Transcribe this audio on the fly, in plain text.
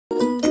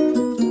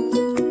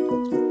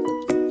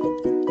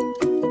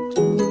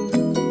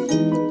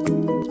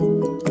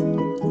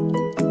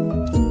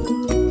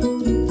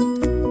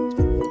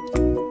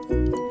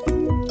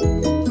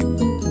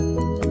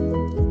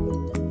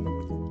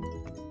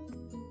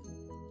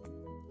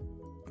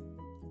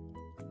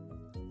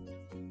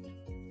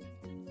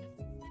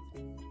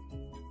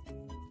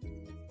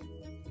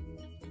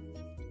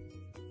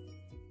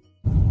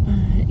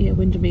Yeah,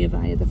 Windermere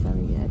via the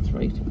ferry, yeah, that's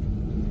right.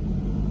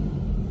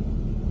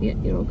 Yeah,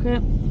 you're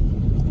okay.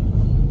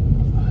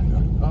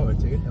 Oh,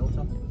 it's a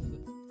hilltop.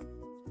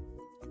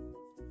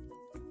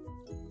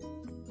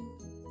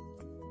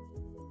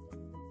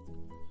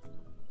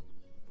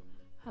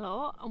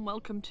 Hello and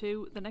welcome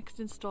to the next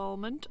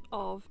instalment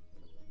of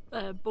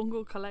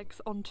Bungle Collects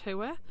on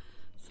Tour.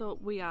 So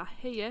we are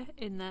here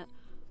in the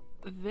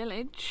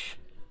village,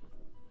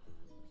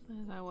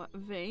 there's our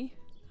V,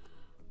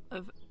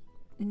 of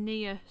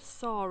near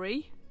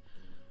Sorry,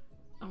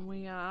 and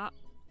we are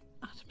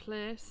at a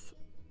place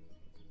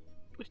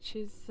which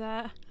is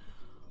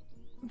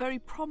very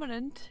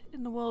prominent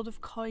in the world of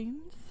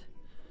coins.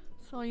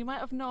 So you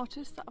might have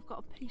noticed that I've got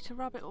a Peter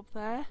Rabbit up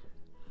there,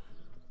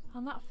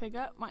 and that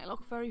figure might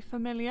look very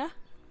familiar,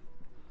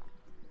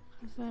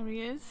 because there he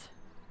is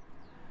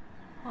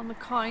on the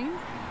coin,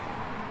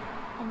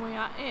 and we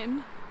are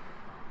in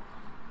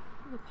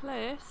the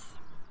place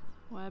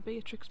where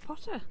Beatrix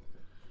Potter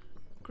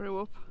grew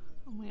up,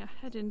 and we are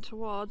heading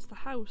towards the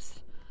house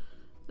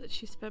that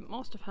she spent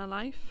most of her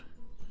life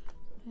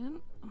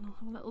in, and I'll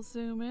have a little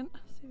zoom in,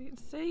 see if you can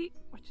see,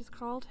 which is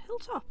called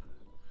Hilltop.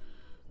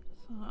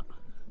 So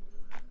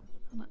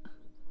I'm gonna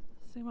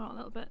zoom out a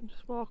little bit and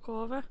just walk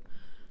over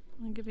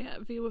and give you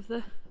a view of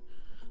the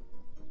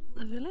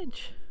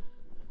village.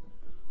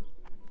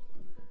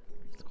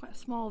 It's quite a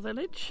small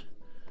village,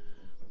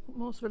 what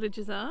most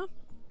villages are.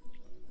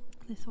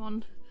 This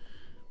one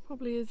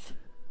probably is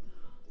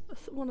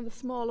one of the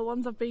smaller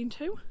ones I've been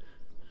to,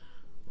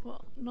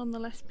 but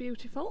nonetheless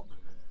beautiful.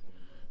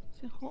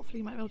 So hopefully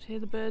you might be able to hear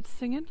the birds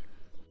singing.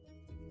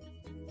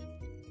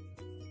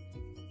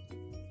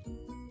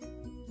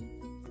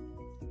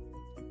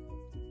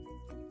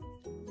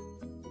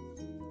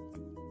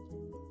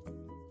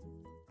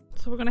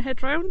 So we're going to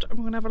head round and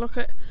we're going to have a look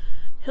at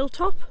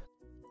Hilltop.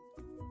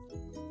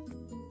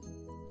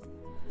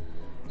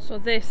 So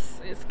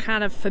this is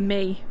kind of, for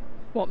me,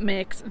 what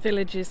makes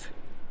villages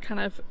kind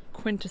of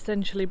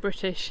quintessentially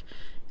British,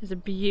 is a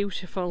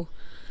beautiful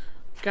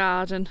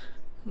garden.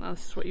 Now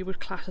this is what you would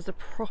class as a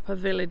proper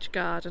village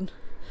garden.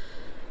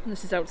 And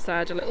this is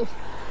outside a little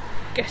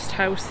guest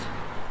house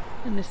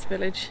in this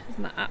village.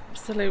 Isn't that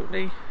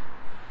absolutely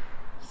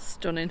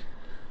stunning?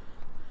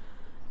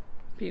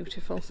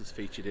 Beautiful. This is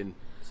featured in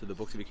So the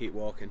books if you keep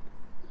walking.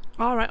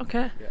 All right,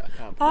 okay. Yeah, I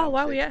can't Oh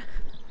wow, it. yeah.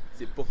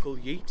 Is it Buckle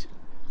Yeet?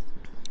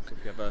 So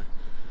if you have a,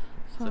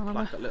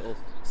 a little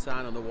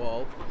sign on the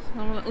wall. So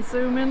have a little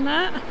zoom in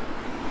there.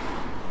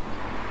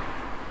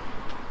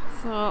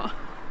 So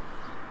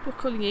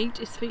Buckle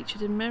Yeet is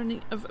featured in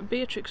many of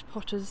Beatrix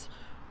Potter's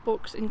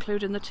books,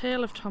 including The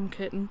Tale of Tom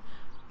Kitten,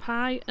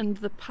 Pie and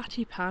the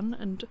Patty Pan,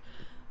 and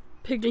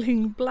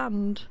Pigling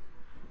Bland.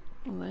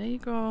 Well, there you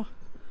go.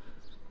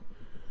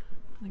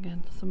 And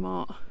again, some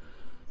more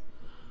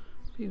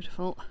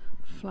beautiful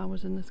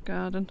flowers in this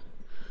garden.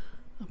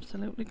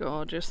 Absolutely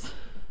gorgeous.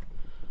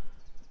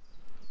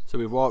 So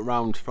we've walked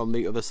round from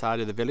the other side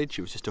of the village.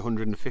 It was just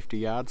 150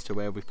 yards to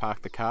where we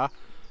parked the car,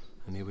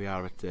 and here we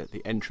are at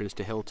the entrance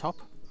to Hilltop,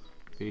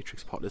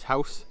 Beatrix Potter's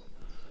house.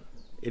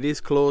 It is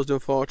closed,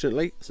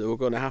 unfortunately, so we're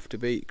going to have to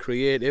be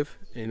creative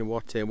in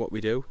what we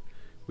do.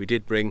 We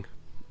did bring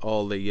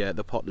all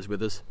the Potters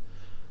with us,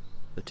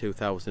 the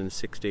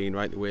 2016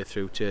 right the way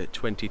through to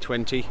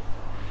 2020,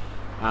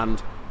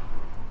 and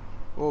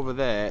over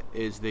there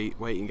is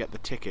where you can get the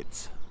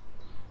tickets,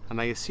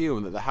 and I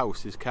assume that the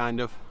house is kind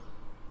of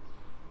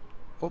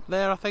up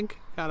there. I think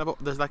kind of up.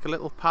 There's like a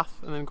little path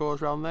and then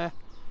goes around there.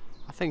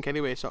 I think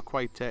anyway. It's not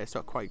quite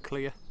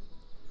clear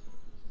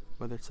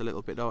whether it's a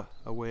little bit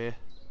away.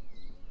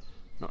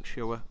 Not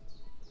sure whether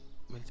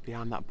it's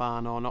behind that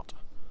barn or not.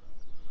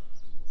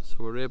 So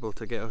we're able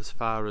to get as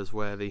far as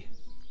where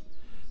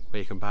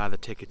you can buy the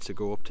tickets to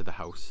go up to the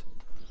house.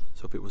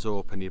 So if it was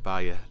open, you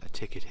buy a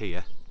ticket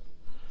here,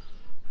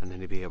 and then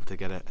you'd be able to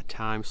get a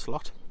time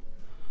slot,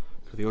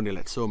 because they only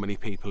let so many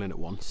people in at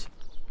once,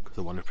 because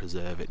they want to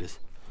preserve it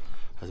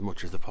as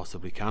much as they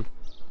possibly can.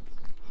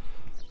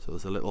 So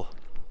there's a little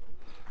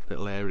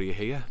area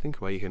here, I think,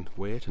 where you can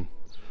wait and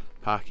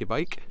park your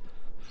bike.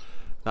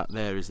 That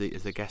there is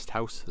the guest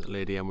house that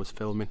Lady M was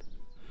filming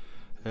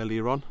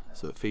earlier on,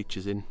 so it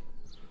features in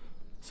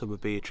some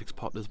of Beatrix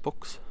Potter's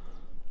books.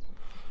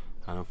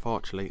 And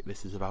unfortunately,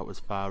 this is about as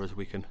far as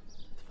we can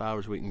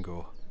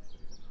go,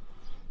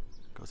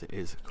 because it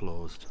is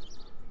closed.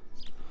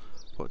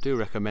 But I do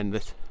recommend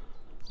that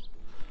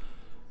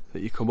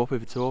you come up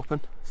if it's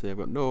open. So I've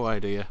got no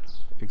idea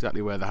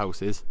exactly where the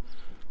house is.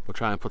 We'll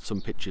try and put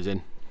some pictures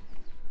in.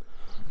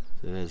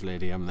 So there's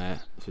Lady M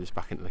there. So just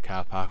back into the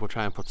car park. We'll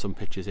try and put some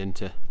pictures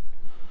into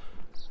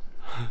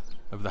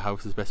of the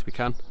house as best we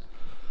can.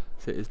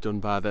 So it is done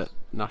by the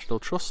National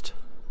Trust.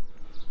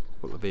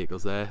 A couple of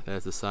vehicles there.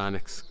 There's the sign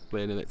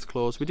explaining that it's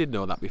closed. We did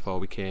know that before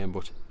we came,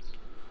 but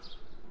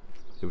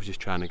it was just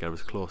trying to get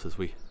as close as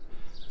we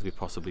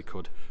possibly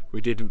could.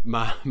 We did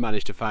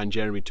manage to find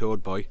Jeremy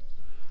Toadboy.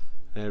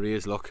 There he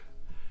is, look.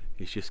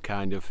 He's just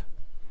kind of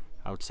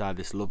outside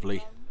this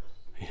lovely,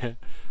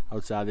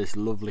 outside this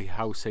lovely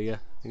house here.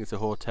 I think it's a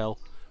hotel.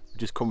 We've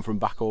just come from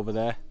back over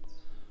there.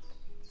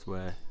 That's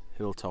where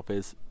Hilltop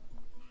is,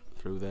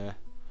 through there.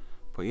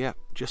 But yeah,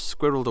 just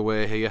squirreled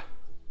away here.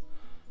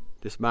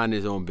 Just minding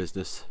his own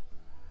business,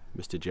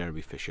 Mr.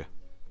 Jeremy Fisher,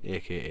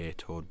 aka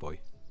Toad Boy.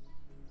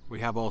 We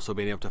have also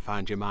been able to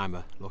find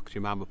Jemima. Look,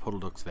 Jemima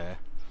Puddle Duck's there.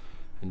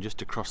 And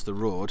just across the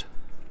road,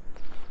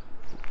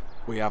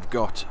 we have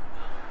got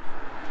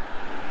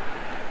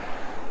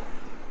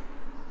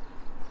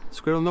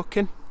Squirrel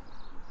Nutkin.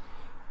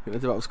 I think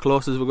that's about as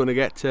close as we're going to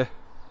get to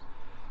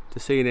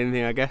seeing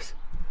anything, I guess.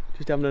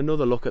 Just having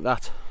another look at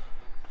that.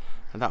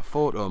 And that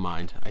photo of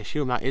mine, I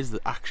assume that is the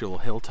actual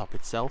hilltop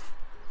itself.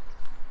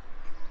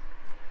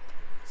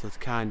 So it's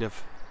kind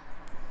of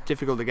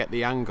difficult to get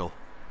the angle.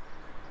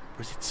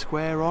 But is it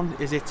square on?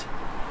 Is it?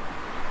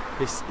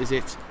 Is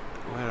it?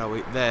 Where are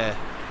we? There.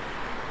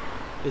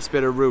 This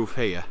bit of roof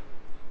here.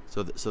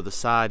 So the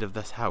side of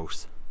this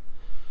house.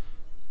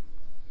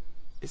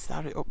 Is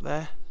that it up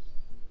there?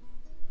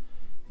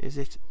 Is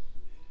it?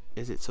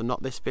 So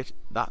not this bit.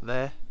 That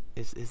there.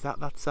 Is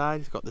that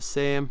side? It's got the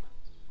same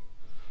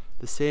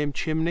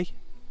chimney.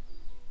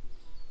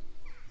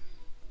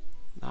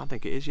 I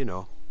think it is, you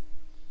know.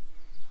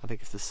 I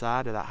think it's the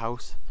side of that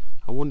house.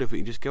 I wonder if we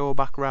can just go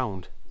back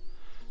round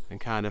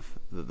and kind of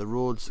the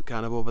road's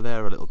kind of over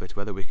there a little bit,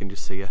 whether we can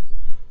just see a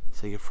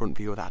front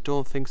view of that. I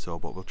don't think so,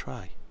 but we'll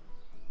try.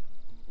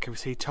 Can we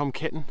see Tom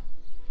Kitten?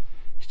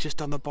 He's just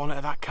on the bonnet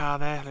of that car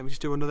there. Let me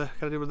just do another,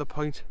 can I do another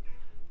point?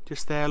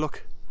 Just there,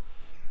 look.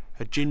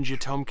 A ginger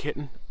Tom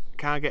Kitten.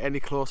 Can't get any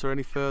closer,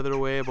 any further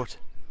away, but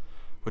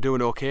we're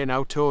doing okay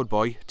now. Toad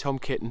Boy, Tom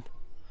Kitten,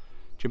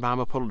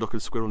 Jemima Puddle Duck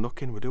and Squirrel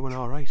Nutkin. We're doing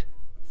alright.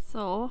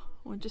 So,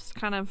 we're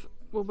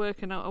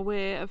working out a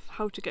way of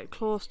how to get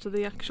close to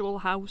the actual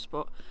house,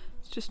 but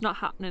it's just not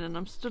happening, and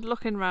I'm stood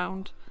looking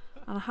round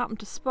and I happen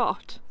to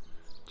spot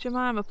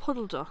Jemima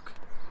Puddle Duck.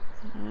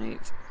 Right,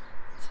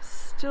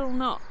 it's still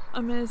not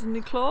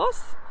amazingly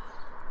close,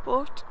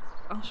 but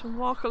I shall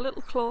walk a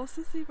little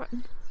closer, see if I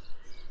can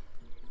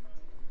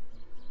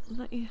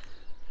let you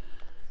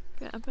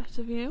get a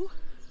better view.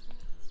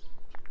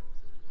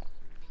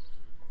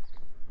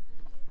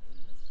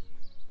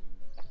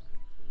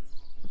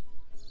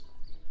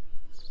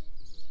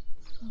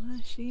 So there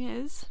she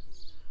is,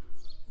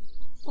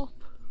 up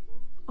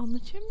on the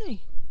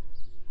chimney.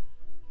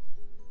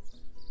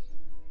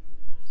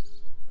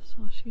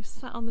 So she's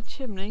sat on the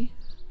chimney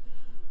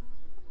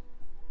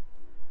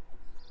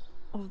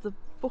of the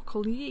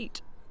Buckle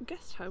Yeat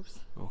guest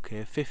house.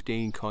 Okay,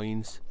 15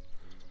 coins,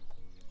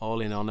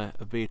 all in honour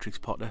of Beatrix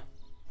Potter.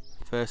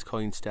 First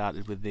coin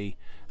started with the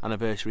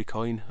anniversary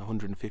coin,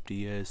 150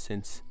 years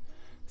since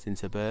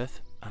her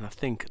birth, and I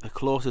think the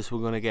closest we're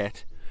going to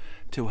get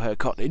to her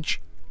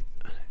cottage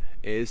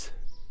is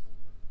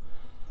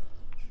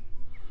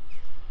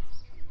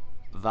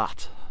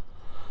that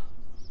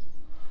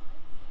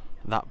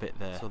bit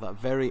there. So that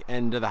very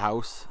end of the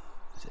house,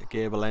 is it a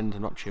gable end?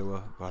 I'm not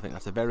sure, but I think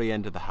that's the very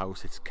end of the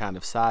house. It's kind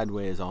of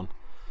sideways on.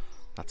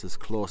 That's as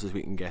close as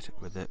we can get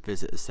with the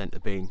visitor centre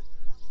being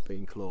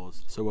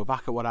closed. So we're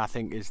back at what I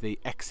think is the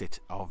exit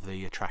of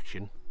the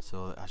attraction.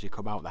 So as you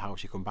come out of the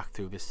house, you come back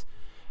through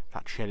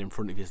that shed in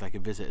front of you is like a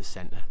visitor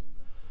centre.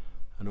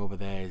 And over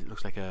there it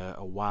looks like a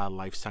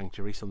wildlife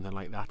sanctuary, something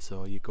like that.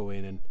 So you go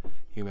in and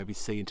you maybe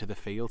see into the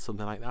field,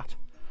 something like that.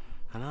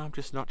 And I'm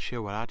just not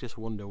sure. I just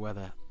wonder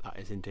whether that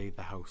is indeed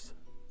the house,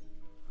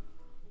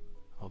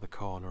 or the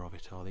corner of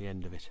it, or the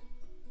end of it.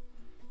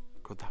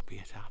 Could that be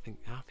it? I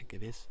think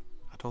it is.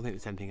 I don't think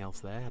there's anything else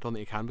there. I don't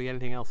think it can be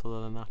anything else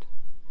other than that.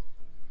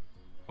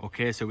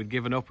 Okay, so we'd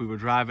given up. We were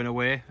driving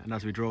away, and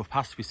as we drove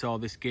past, we saw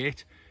this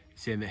gate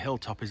saying that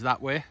Hilltop is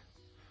that way.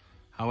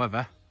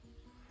 However,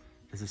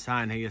 there's a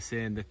sign here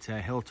saying that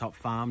Hilltop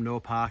Farm, no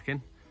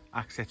parking.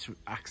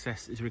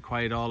 Access is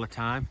required all the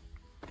time.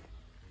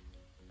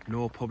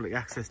 No public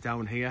access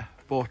down here,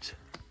 but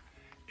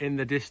in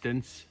the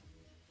distance,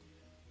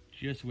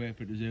 just wait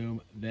for it to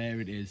zoom,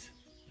 there it is.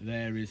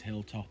 There is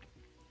Hilltop.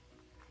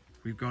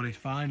 We've got it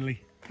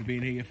finally. We've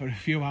been here for a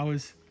few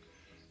hours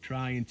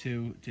trying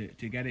to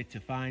get it,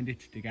 to find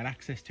it, to get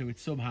access to it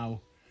somehow,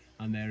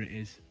 and there it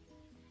is.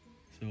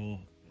 So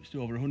just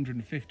over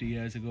 150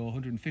 years ago,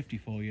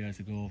 154 years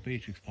ago,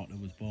 Beatrix Potter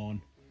was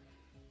born.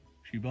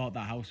 She bought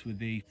that house with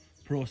the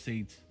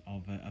proceeds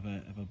of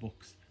her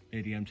books.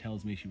 Lady M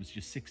tells me she was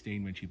just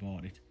 16 when she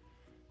bought it,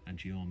 and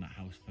she owned that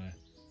house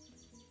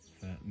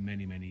for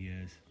many, many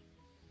years.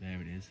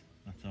 There it is.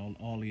 That's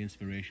all the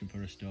inspiration for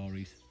her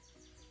stories.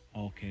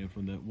 All came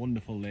from the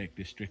wonderful Lake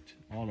District,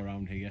 all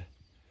around here,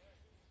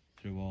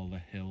 through all the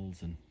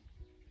hills and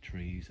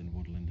trees and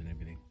woodland and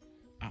everything.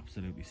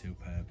 Absolutely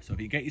superb. So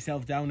if you get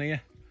yourself down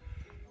here,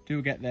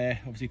 do get there.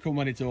 Obviously come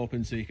when it's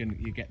open, so you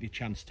get the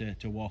chance to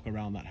walk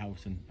around that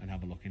house and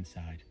have a look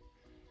inside.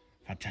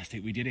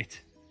 Fantastic, we did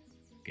it.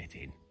 Get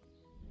in.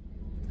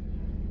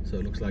 So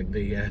it looks like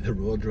the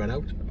road's run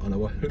out.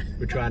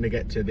 We're trying to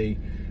get to the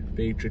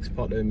Beatrix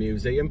Potter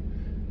Museum.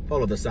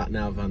 Follow the sat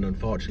nav, and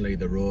unfortunately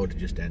the road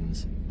just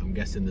ends. I'm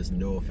guessing there's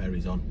no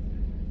ferries on,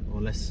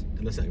 unless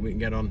we can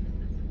get on.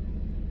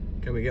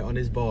 Can we get on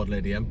his board,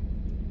 Lady M?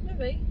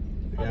 Maybe.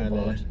 Yeah,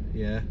 there.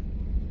 Yeah.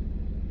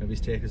 Maybe he's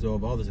take us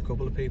over. Oh, there's a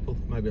couple of people.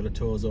 Might be able to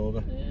tow us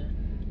over. Yeah.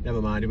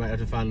 Never mind, you might have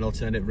to find an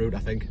alternate route, I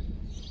think.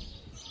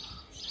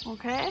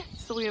 Okay,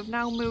 so we have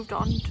now moved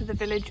on to the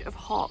village of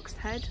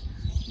Hawkshead.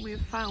 We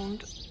have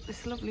found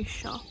this lovely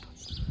shop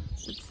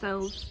that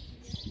sells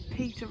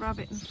Peter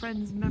Rabbit and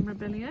Friends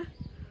memorabilia.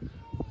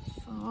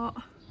 So,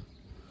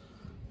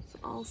 there's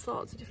all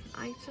sorts of different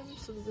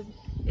items. So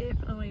there's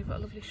oh, you've got a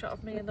lovely shot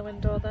of me in the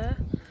window there.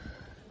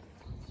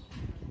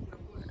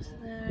 So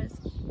there's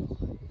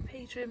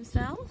Peter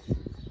himself.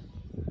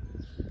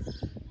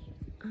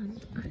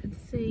 And I can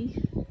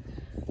see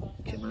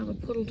Jemima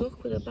Puddle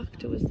Duck with her back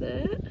to us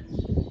there.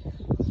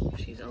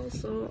 She's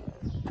also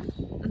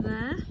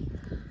there.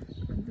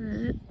 And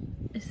there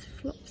is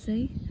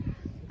Flopsy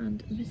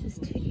and Mrs.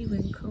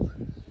 Tiggywinkle.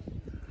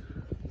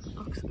 That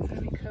looks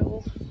very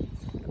cool.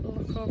 Let's have a little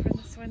look over in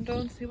this window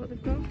and see what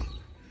they've got.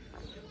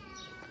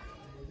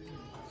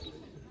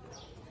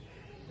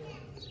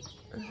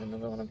 There's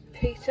another one of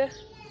Peter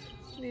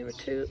near a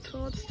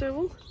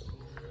toadstool.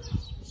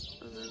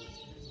 And then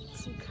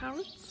some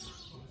carrots.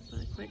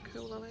 They're quite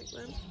cool, I like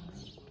them.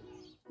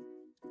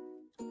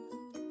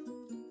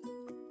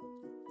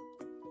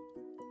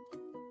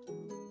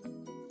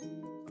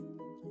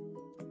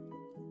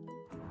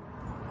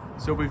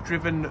 So we've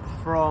driven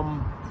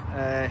from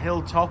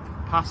Hilltop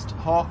past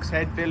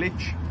Hawkshead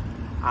village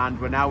and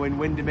we're now in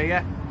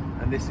Windermere,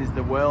 and this is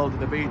the World of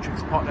the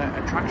Beatrix Potter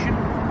attraction.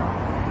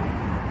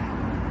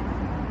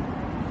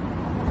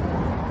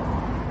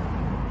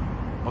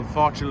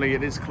 Unfortunately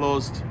it is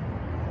closed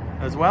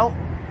as well,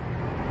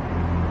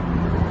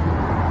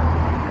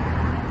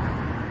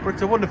 but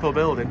it's a wonderful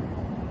building.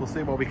 We'll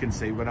see what we can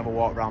see. We'll have a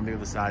walk around the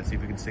other side, see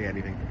if we can see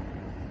anything.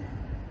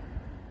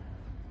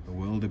 The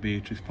World of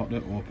Beatrix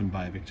Potter opened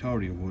by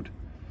Victoria Wood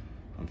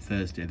on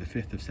Thursday the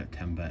 5th of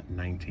September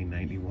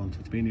 1991, so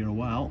it's been here a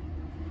while.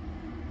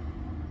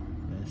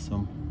 There's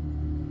some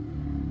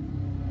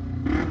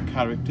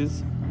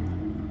characters.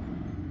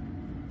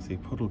 See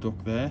Puddle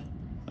Duck there,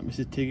 that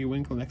Mrs.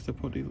 Tiggywinkle next to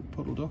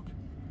Puddle Duck.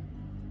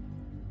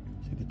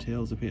 See the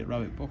Tales of Peter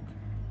Rabbit book.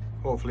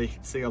 Hopefully you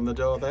can see on the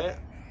door there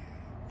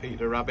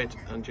Peter Rabbit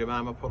and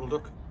Jemima Puddle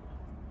Duck.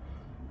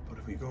 But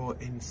if we go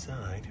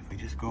inside, if we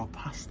just go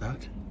past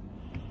that,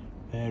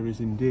 there is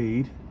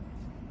indeed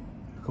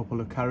a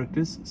couple of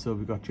characters. So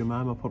we've got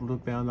Jemima Puddle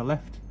Duck there on the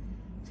left.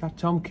 Is that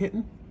Tom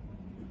Kitten?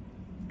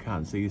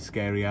 Can't see his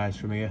scary eyes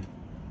from here.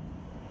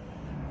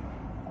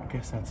 I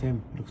guess that's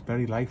him. Looks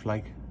very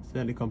lifelike,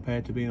 certainly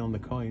compared to being on the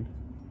coin.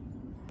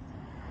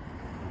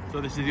 So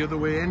this is the other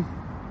way in.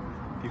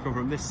 If you come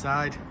from this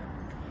side,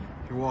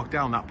 you walk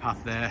down that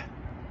path there,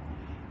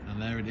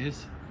 and there it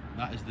is.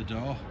 That is the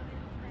door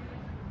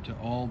to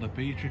all the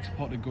Beatrix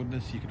Potter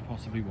goodness you could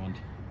possibly want.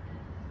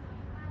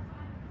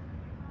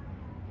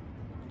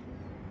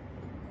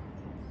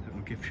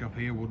 Gift shop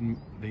here,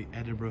 the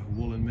Edinburgh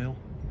Woolen Mill.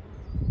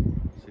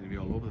 Seem to be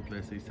all over the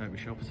place, these type of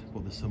shops,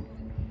 but there's some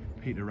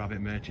Peter Rabbit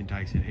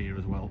merchandise in here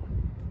as well.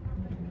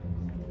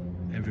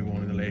 Everyone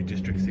in the Lake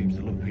District seems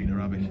to love Peter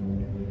Rabbit.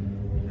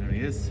 There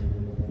he is.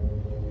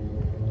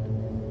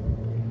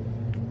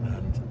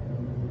 And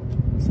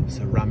some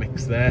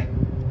ceramics there.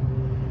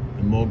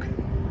 A mug.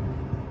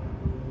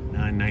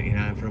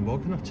 £9.99 for a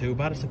mug. Not too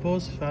bad, I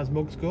suppose, as far as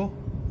mugs go.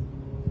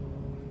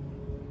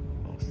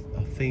 Or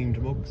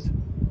themed mugs.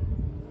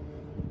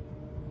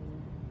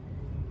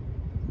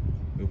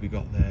 Who have we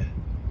got there?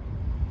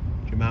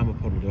 Jemima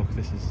Puddle Duck.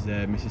 This is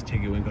Mrs.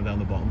 Tiggywinkle down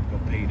the bottom. We've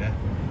got Peter.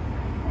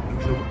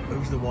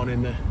 Who's the one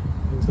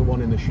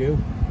in the shoe?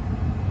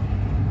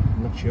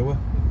 I'm not sure.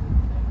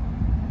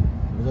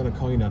 If it was on a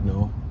coin, I'd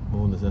know.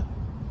 Oh,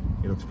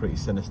 he looks pretty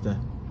sinister.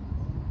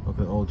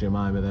 Looking at old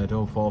Jemima there.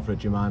 Don't fall for it,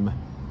 Jemima.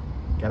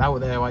 Get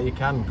out there while you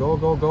can. Go,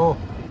 go, go.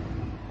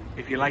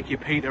 If you like your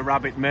Peter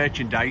Rabbit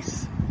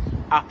merchandise,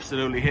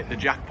 absolutely hit the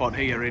jackpot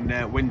here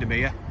in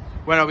Windermere.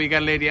 Where are we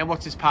again, Lady M?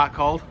 What's this park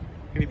called?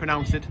 Can you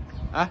pronounce it?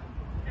 Huh?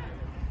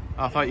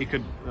 I thought you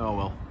could. Oh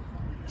well.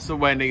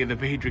 Somewhere near the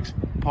Beatrix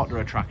Potter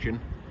attraction,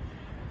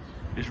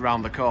 just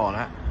round the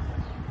corner.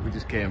 We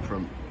just came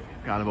from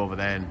kind of over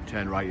there and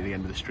turned right at the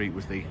end of the street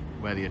was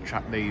where the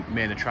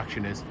main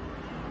attraction is.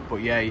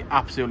 But yeah, you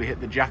absolutely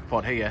hit the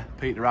jackpot here.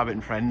 Peter Rabbit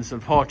and Friends.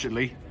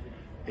 Unfortunately,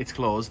 it's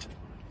closed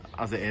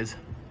as it is.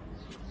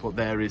 But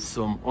there is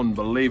some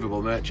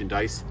unbelievable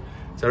merchandise.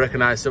 So I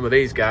recognise some of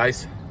these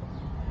guys.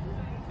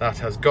 That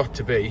has got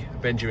to be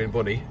Benjamin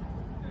Bunny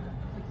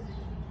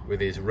with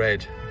his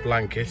red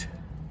blanket.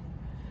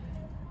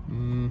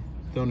 Don't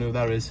know who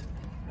that is.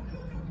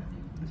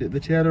 Is it the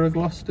Tailor of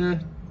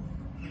Gloucester?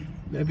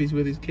 Maybe he's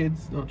with his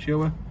kids, not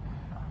sure.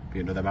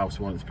 Be another mouse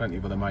one, there's plenty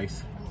of other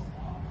mice.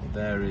 But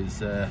there is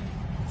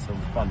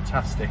some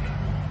fantastic...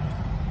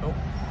 Oh,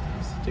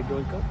 Mr.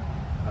 Tiggerwinkle.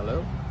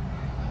 Hello.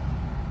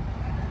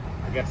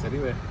 I guess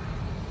anyway.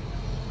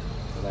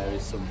 So there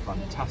is some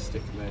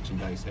fantastic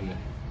merchandise here.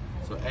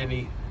 So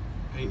any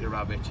Peter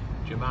Rabbit,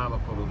 Jemima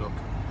Puddle Duck,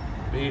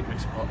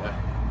 Beatrix Potter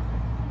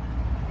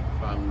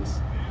fans,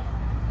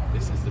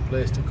 this is the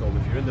place to come.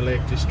 If you're in the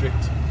Lake District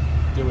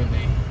doing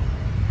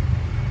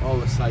all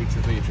the sights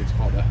of Beatrix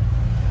Potter,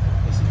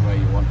 this is where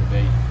you want to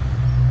be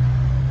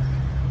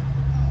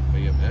for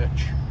your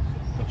merch.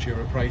 Not sure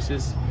of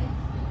prices.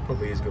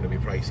 Probably is going to be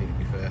pricey, to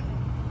be fair.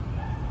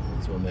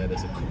 This one there,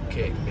 there's a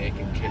cupcake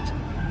making kit.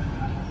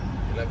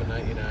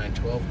 £11.99,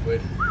 12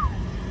 quid.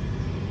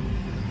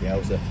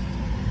 Yowza.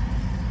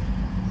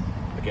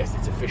 I guess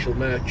it's official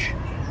merch.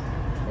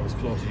 Or as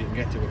close as you can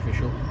get to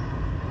official.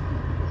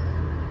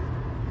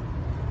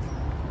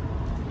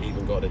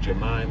 Even got a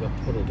Jemima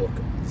puddle duck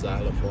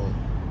xylophone.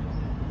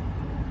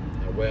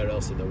 Now where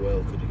else in the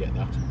world could you get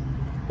that?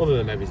 Other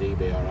than maybe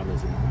eBay or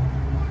Amazon.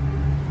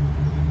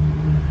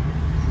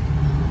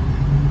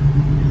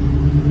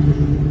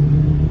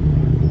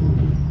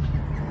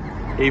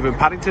 Even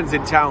Paddington's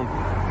in town.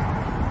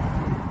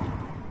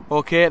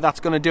 Okay, that's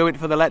going to do it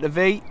for the letter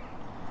V.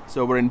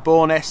 So we're in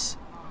Bowness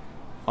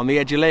on the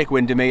edge of Lake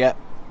Windermere,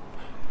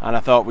 and I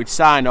thought we'd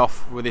sign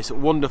off with this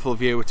wonderful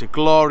view. It's a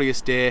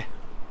glorious day,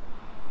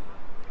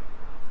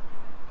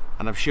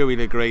 and I'm sure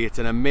you'll agree it's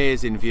an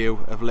amazing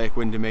view of Lake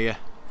Windermere.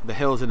 The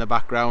hills in the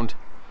background,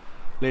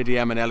 Lady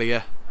M and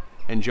Elia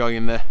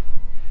enjoying the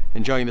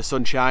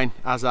sunshine,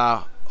 as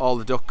are all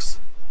the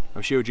ducks.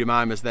 I'm sure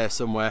Jemima's there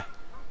somewhere.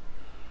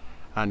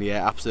 And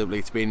yeah, absolutely,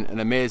 it's been an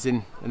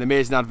amazing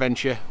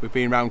adventure. We've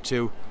been round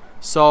to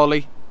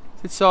Sawley.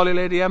 Is it Sawley,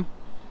 Lady M?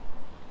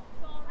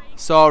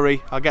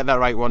 Sorry, I'll get that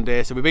right one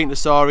day. So we've been to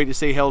Sawley to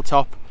see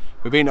Hilltop.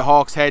 We've been to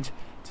Hawkshead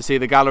to see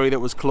the gallery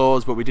that was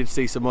closed, but we did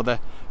see some other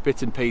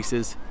bits and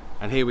pieces.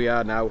 And here we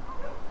are now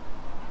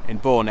in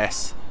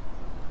Bowness,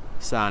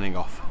 signing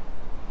off.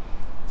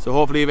 So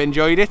hopefully you've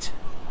enjoyed it.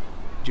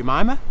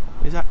 Jemima,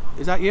 is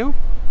that you?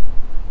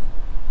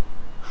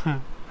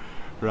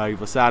 Right,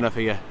 we'll sign off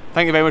here.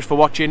 Thank you very much for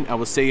watching, and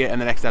we'll see you in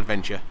the next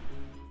adventure.